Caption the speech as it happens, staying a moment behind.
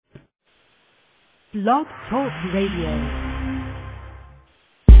Blog Talk Radio.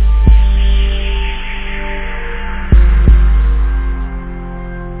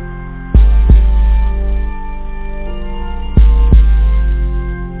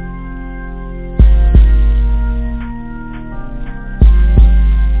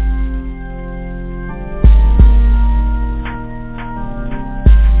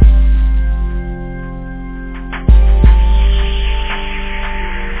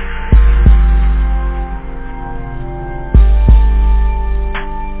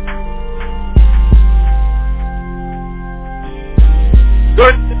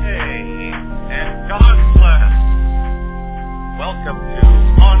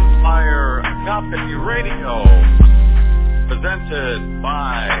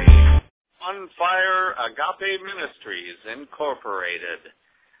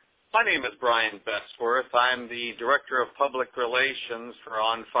 My name is Brian Bestworth. I'm the Director of Public Relations for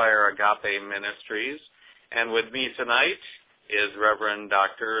On Fire Agape Ministries. And with me tonight is Reverend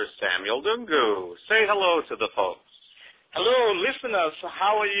Dr. Samuel Dungu. Say hello to the folks. Hello, listeners.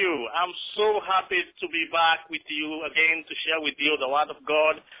 How are you? I'm so happy to be back with you again to share with you the Word of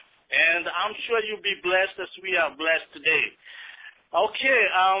God. And I'm sure you'll be blessed as we are blessed today. Okay,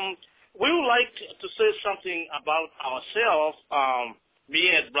 we would like to say something about ourselves. Me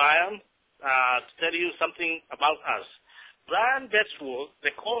and Brian, to tell you something about us. Brian Bestworth,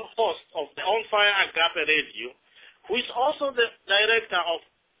 the co-host of the On Fire Agape Radio, who is also the Director of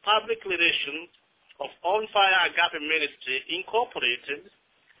Public Relations of On Fire Agape Ministry, Incorporated,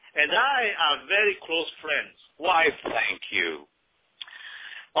 and I are very close friends. Why, thank you.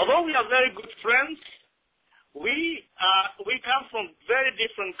 Although we are very good friends, we come from very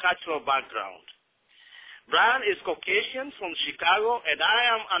different cultural backgrounds. Brian is Caucasian from Chicago, and I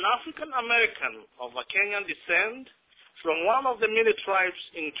am an African-American of a Kenyan descent from one of the many tribes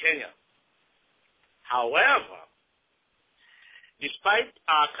in Kenya. However, despite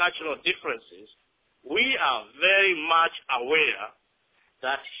our cultural differences, we are very much aware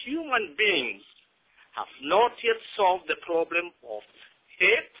that human beings have not yet solved the problem of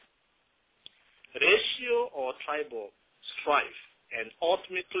hate, racial or tribal strife, and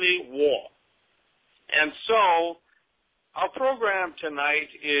ultimately war. And so, our program tonight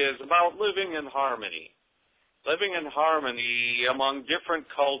is about living in harmony among different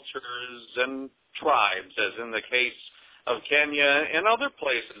cultures and tribes, as in the case of Kenya and other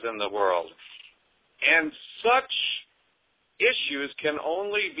places in the world. And such issues can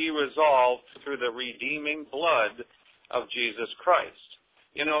only be resolved through the redeeming blood of Jesus Christ.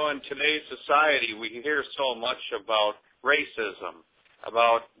 You know, in today's society, we hear so much about racism,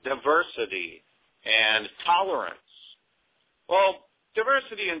 about diversity, and tolerance. Well,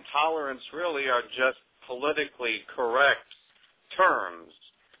 diversity and tolerance really are just politically correct terms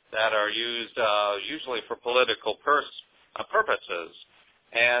that are used usually for political purposes.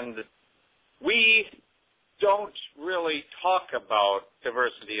 And we don't really talk about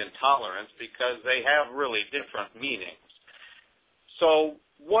diversity and tolerance because they have really different meanings. So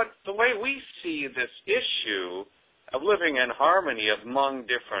the way we see this issue of living in harmony among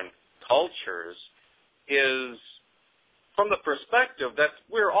different cultures is from the perspective that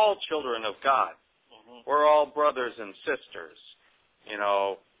we're all children of God. Mm-hmm. We're all brothers and sisters. You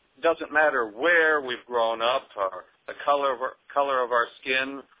know, it doesn't matter where we've grown up or the color of our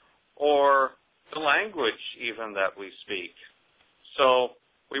skin or the language even that we speak. So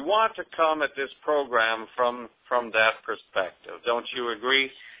we want to come at this program from that perspective. Don't you agree?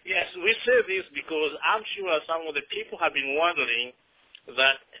 Yes, we say this because I'm sure some of the people have been wondering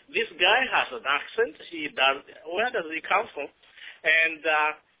that this guy has an accent. Where does he come from? And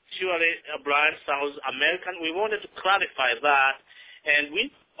surely Brian sounds American. We wanted to clarify that. And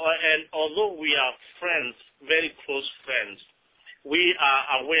although we are friends, very close friends, we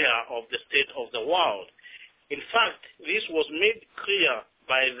are aware of the state of the world. In fact, this was made clear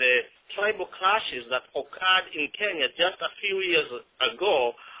by the tribal clashes that occurred in Kenya just a few years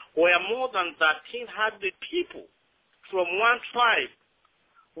ago, where more than 1,300 people from one tribe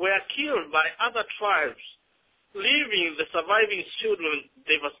were killed by other tribes, leaving the surviving children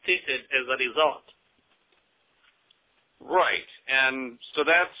devastated as a result. Right, and so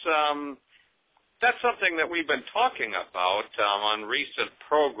that's something that we've been talking about on recent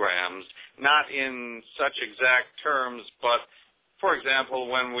programs, not in such exact terms, but, for example,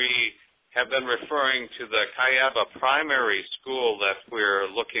 when we have been referring to the Kayaba Primary School that we're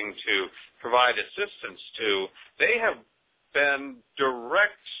looking to provide assistance to, they have been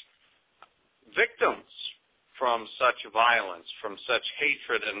direct victims from such violence, from such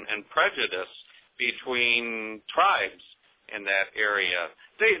hatred and prejudice between tribes. in that area.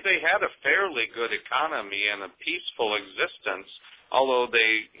 They had a fairly good economy and a peaceful existence, although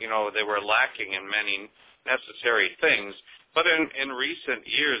they were lacking in many necessary things. But in recent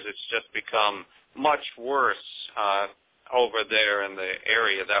years, it's just become much worse over there in the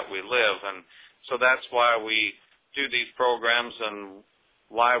area that we live, and so that's why we do these programs and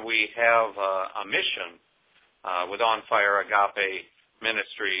why we have a mission with On Fire Agape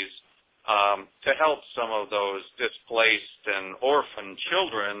Ministries to help some of those displaced and orphaned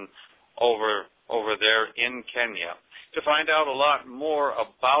children over there in Kenya. To find out a lot more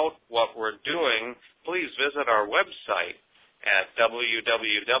about what we're doing, please visit our website at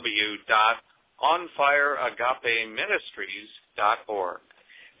www.onfireagapeministries.org.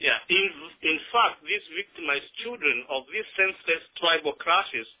 Yeah, in fact, these victimized children of these senseless tribal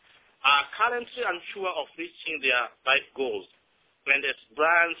clashes are currently unsure of reaching their life goals. And as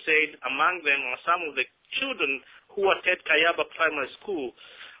Brian said, among them are some of the children who attend Kayaba Primary School,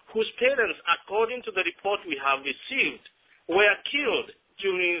 whose parents, according to the report we have received, were killed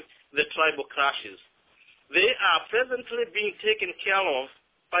during the tribal clashes. They are presently being taken care of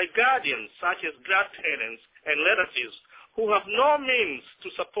by guardians such as grandparents and relatives who have no means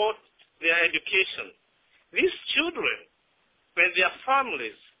to support their education. These children and their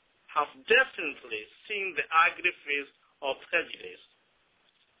families have definitely seen the ugly face of prejudice.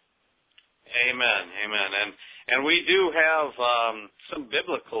 Amen, amen. And we do have some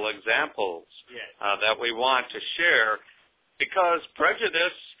biblical examples that we want to share, because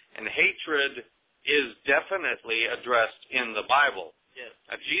prejudice and hatred is definitely addressed in the Bible. Yes.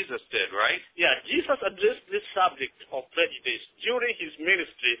 Jesus did, right? Yeah, Jesus addressed this subject of prejudice during his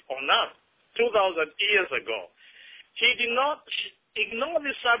ministry on earth 2,000 years ago. He did not ignore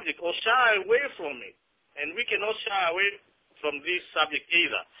this subject or shy away from it, and we cannot shy away from this subject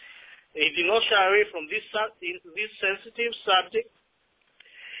either. He did not shy away from this sensitive subject.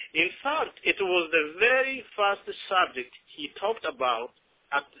 In fact, it was the very first subject he talked about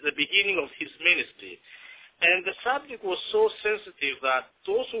at the beginning of his ministry. And the subject was so sensitive that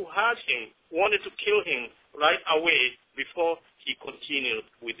those who heard him wanted to kill him right away before he continued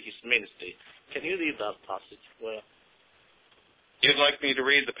with his ministry. Can you read that passage? Well, you'd like me to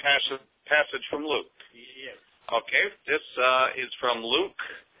read the passage from Luke? Yes. Okay, this is from Luke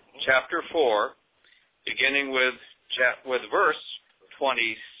chapter 4, beginning with verse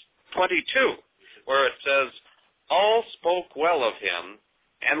 22, where it says, "All spoke well of him,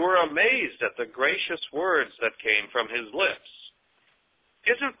 and were amazed at the gracious words that came from his lips."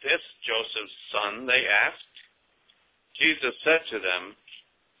 "Isn't this Joseph's son?" they asked. Jesus said to them,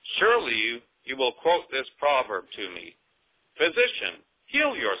 "Surely you will quote this proverb to me, 'Physician,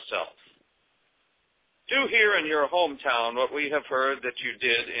 heal yourself.' Do here in your hometown what we have heard that you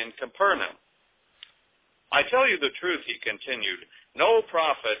did in Capernaum." "I tell you the truth," he continued, "no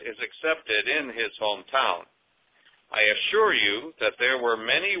prophet is accepted in his hometown. I assure you that there were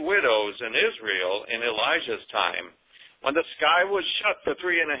many widows in Israel in Elijah's time, when the sky was shut for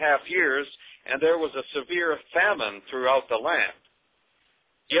 3.5 years, and there was a severe famine throughout the land.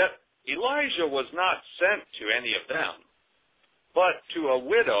 Yet Elijah was not sent to any of them, but to a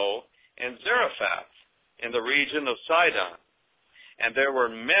widow in Zarephath, in the region of Sidon. And there were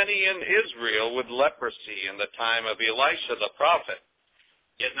many in Israel with leprosy in the time of Elisha the prophet,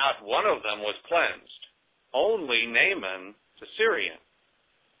 yet not one of them was cleansed, only Naaman the Syrian."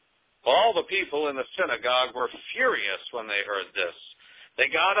 All the people in the synagogue were furious when they heard this. They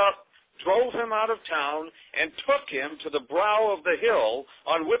got up, drove him out of town, and took him to the brow of the hill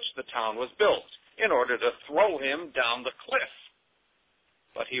on which the town was built, in order to throw him down the cliff.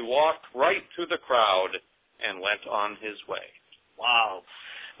 But he walked right through the crowd and went on his way. Wow.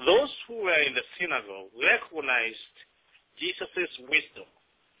 Those who were in the synagogue recognized Jesus' wisdom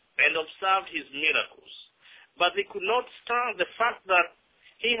and observed his miracles, but they could not stand the fact that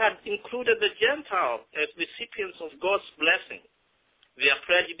he had included the Gentiles as recipients of God's blessing. Their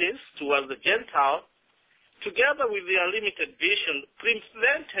prejudice towards the Gentile, together with their limited vision,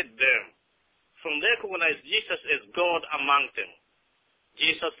 prevented them from recognizing Jesus as God among them.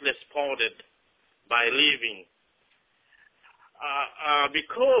 Jesus responded by leaving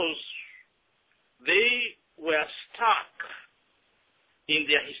because they were stuck in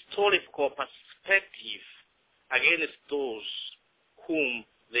their historical perspective against those whom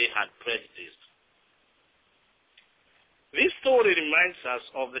they had prejudiced. This story reminds us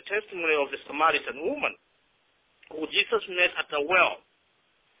of the testimony of the Samaritan woman who Jesus met at a well.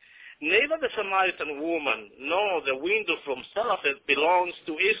 Neither the Samaritan woman nor the widow from Zarephath belongs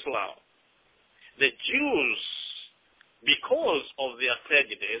to Israel. The Jews, because of their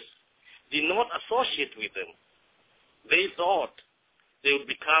prejudice, did not associate with them. they thought they would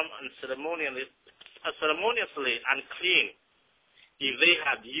become unceremoniously unclean if they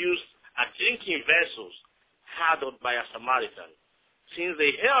had used a drinking vessels handled by a Samaritan, since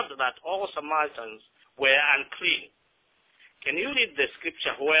they heard that all Samaritans were unclean. Can you read the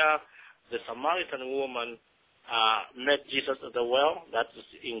scripture where the Samaritan woman met Jesus at the well? That is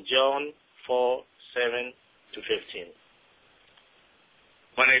in John 4:7-15.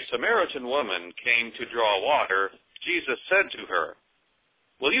 When a Samaritan woman came to draw water, Jesus said to her,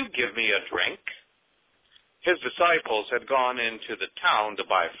 "Will you give me a drink?" His disciples had gone into the town to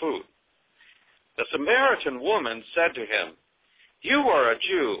buy food. The Samaritan woman said to him, "You are a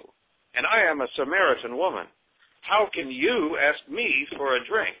Jew, and I am a Samaritan woman. How can you ask me for a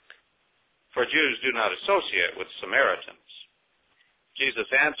drink?" For Jews do not associate with Samaritans. Jesus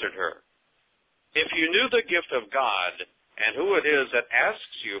answered her, "If you knew the gift of God and who it is that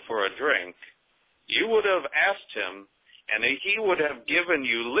asks you for a drink, you would have asked him, and he would have given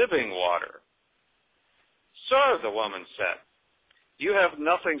you living water." "Sir," the woman said, "you have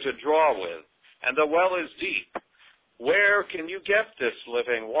nothing to draw with, and the well is deep. Where can you get this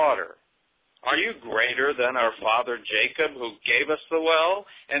living water? Are you greater than our father Jacob, who gave us the well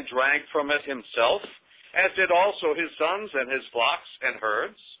and drank from it himself, as did also his sons and his flocks and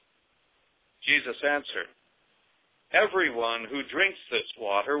herds?" Jesus answered, "Everyone who drinks this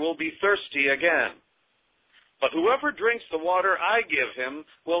water will be thirsty again. But whoever drinks the water I give him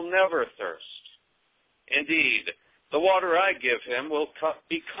will never thirst. Indeed, the water I give him will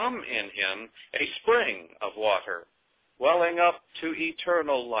become in him a spring of water, welling up to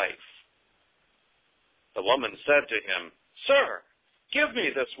eternal life." The woman said to him, "Sir, give me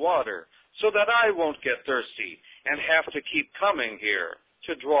this water so that I won't get thirsty and have to keep coming here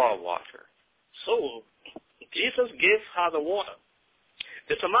to draw water." So Jesus gave her the water.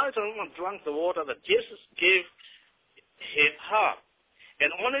 The Samaritan woman drank the water that Jesus gave her,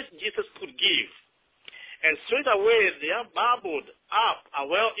 and only Jesus could give. And straight away there bubbled up a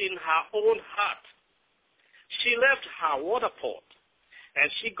well in her own heart. She left her water pot,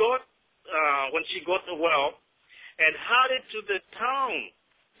 and when she got the well, and hurried to the town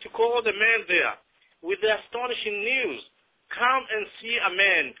to call the man there with the astonishing news, "Come and see a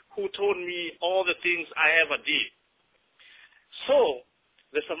man who told me all the things I ever did." So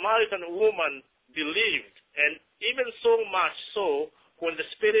the Samaritan woman believed, and even so much so when the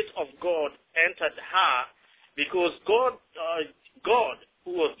Spirit of God entered her, because God,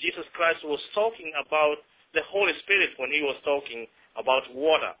 who was Jesus Christ, was talking about the Holy Spirit when he was talking about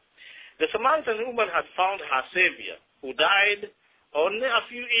water. The Samaritan woman had found her Savior, who died only a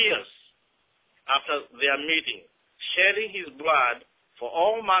few years after their meeting, shedding his blood for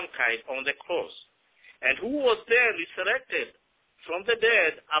all mankind on the cross, and who was then resurrected from the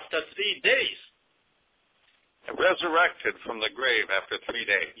dead after 3 days. Resurrected from the grave after 3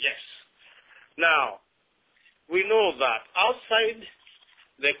 days. Yes. Now, we know that outside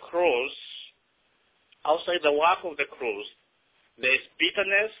the cross, outside the work of the cross, there is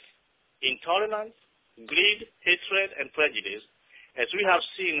bitterness, intolerance, greed, hatred, and prejudice, as we have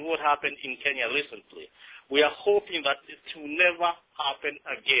seen what happened in Kenya recently. We are hoping that it will never happen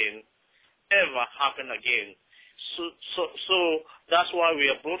again, ever happen again. So that's why we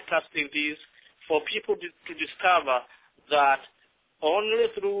are broadcasting this, for people to discover that only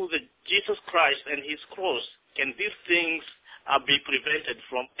through the Jesus Christ and his cross can these things be prevented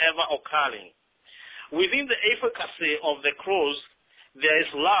from ever occurring. Within the efficacy of the cross, there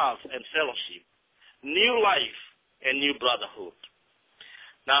is love and fellowship, new life and new brotherhood.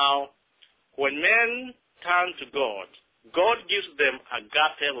 Now, when men turn to God, God gives them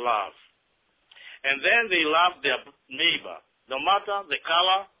agape love. And then they love their neighbor, no matter the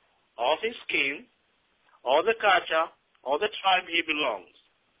color of his skin, or the culture, or the tribe he belongs.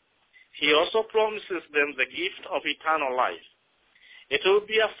 He also promises them the gift of eternal life. It will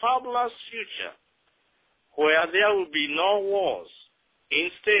be a fabulous future where there will be no wars.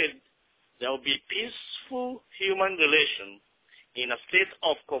 Instead, there will be peaceful human relations in a state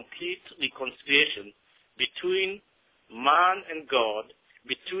of complete reconciliation between man and God,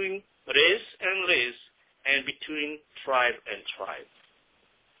 between race and race, and between tribe and tribe.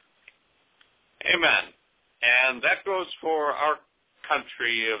 Amen. And that goes for our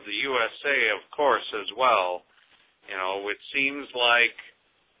country of the USA, of course, as well. You know, it seems like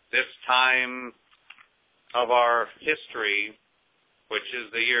this time of our history, which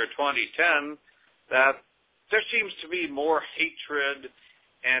is the year 2010, that there seems to be more hatred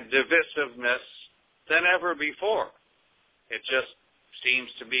and divisiveness than ever before. It just seems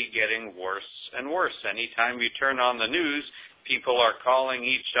to be getting worse and worse. Anytime you turn on the news, people are calling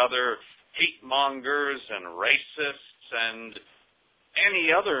each other hate mongers and racists and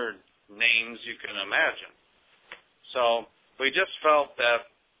any other names you can imagine. So we just felt that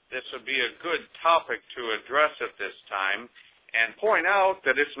this would be a good topic to address at this time and point out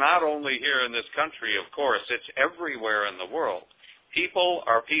that it's not only here in this country, of course, it's everywhere in the world. People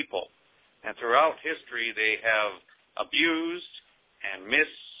are people, and throughout history they have abused and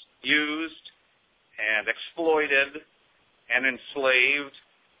misused and exploited and enslaved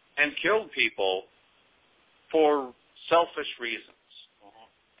and killed people for selfish reasons.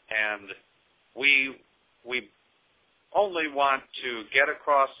 And we only want to get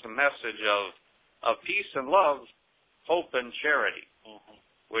across the message of peace and love, hope and charity,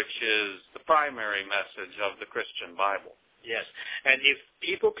 which is the primary message of the Christian Bible. Yes, and if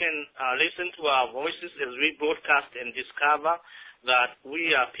people can listen to our voices as we broadcast and discover that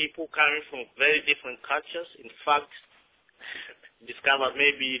we are people coming from very different cultures, in fact, discover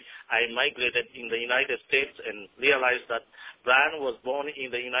maybe I migrated in the United States and realized that Brian was born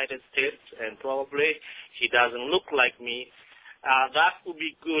in the United States and probably he doesn't look like me, that would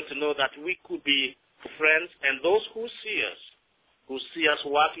be good to know that we could be friends, and those who see us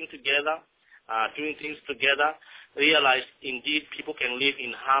working together, doing things together, realize indeed people can live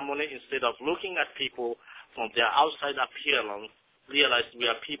in harmony instead of looking at people from their outside appearance, realize we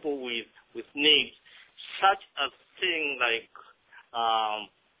are people with needs. Such a thing like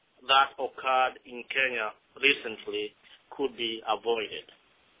that occurred in Kenya recently could be avoided.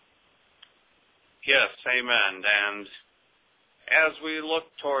 Yes, amen. And as we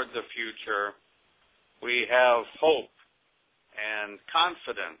look toward the future, we have hope and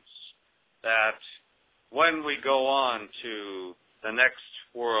confidence that when we go on to the next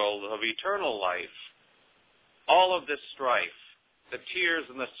world of eternal life, all of this strife, the tears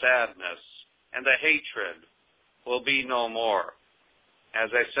and the sadness and the hatred will be no more.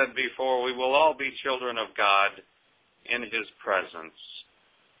 As I said before, we will all be children of God in His presence.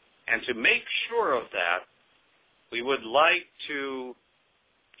 And to make sure of that, we would like to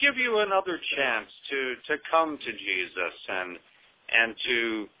give you another chance to come to Jesus and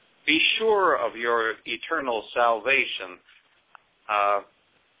to be sure of your eternal salvation.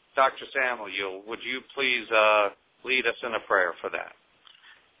 Dr. Samuel, would you please lead us in a prayer for that?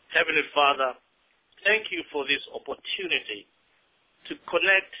 Heavenly Father, thank you for this opportunity to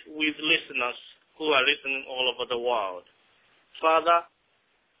connect with listeners who are listening all over the world. Father,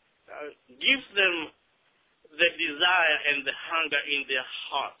 give them the desire and the hunger in their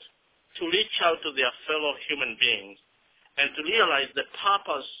heart to reach out to their fellow human beings and to realize the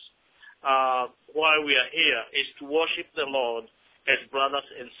purpose why we are here is to worship the Lord as brothers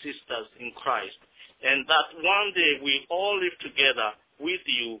and sisters in Christ, and that one day we all live together with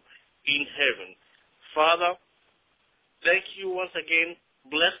you in heaven. Father, thank you once again.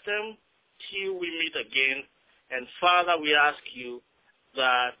 Bless them till we meet again. And Father, we ask you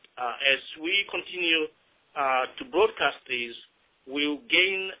that as we continue to broadcast these, we'll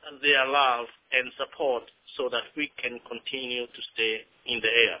gain their love and support so that we can continue to stay in the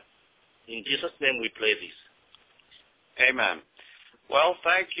air. In Jesus' name we pray this. Amen. Well,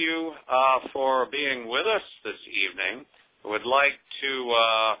 thank you for being with us this evening. I would like to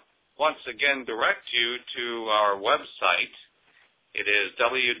once again direct you to our website. It is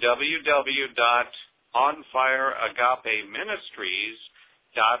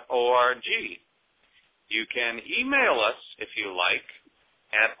www.onfireagapeministries.org. You can email us, if you like,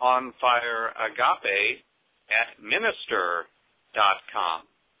 at onfireagape@minister.com.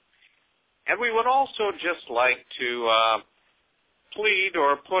 And we would also just like to plead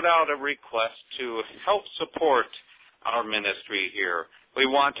or put out a request to help support our ministry here. We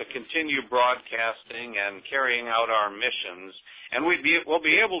want to continue broadcasting and carrying out our missions, and we'll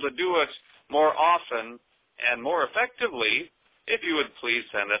be able to do it more often and more effectively if you would please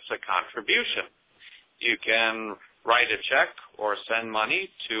send us a contribution. You can write a check or send money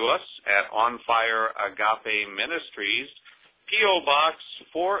to us at On Fire Agape Ministries, P.O. Box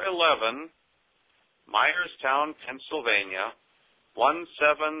 411, Myerstown, Pennsylvania,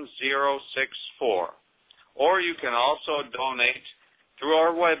 17064. Or you can also donate through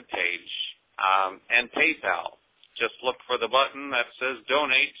our webpage and PayPal. Just look for the button that says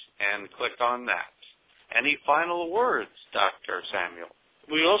Donate and click on that. Any final words, Dr. Samuel?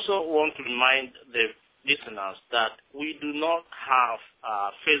 We also want to remind the listeners that we do not have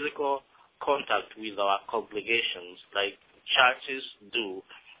physical contact with our congregations like churches do.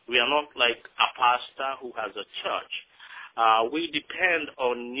 We are not like a pastor who has a church. We depend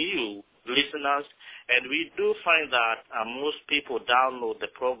on you, listeners, and we do find that most people download the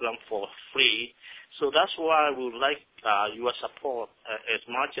program for free. So that's why we would like your support as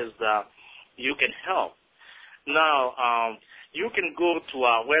much as you can help. Now, you can go to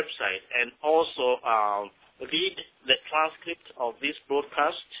our website and also read the transcript of this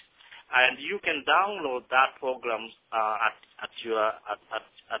broadcast, and you can download that program at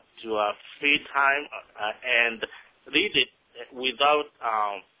your free time and read it without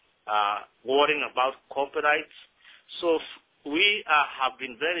worrying about copyrights. So we have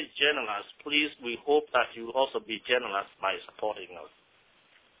been very generous. Please, we hope that you will also be generous by supporting us.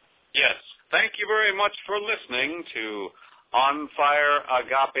 Yes. Thank you very much for listening to On Fire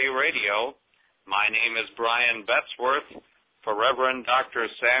Agape Radio. My name is Brian Betzworth. For Reverend Dr.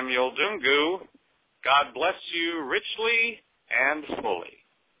 Samuel Dungu, God bless you richly and fully.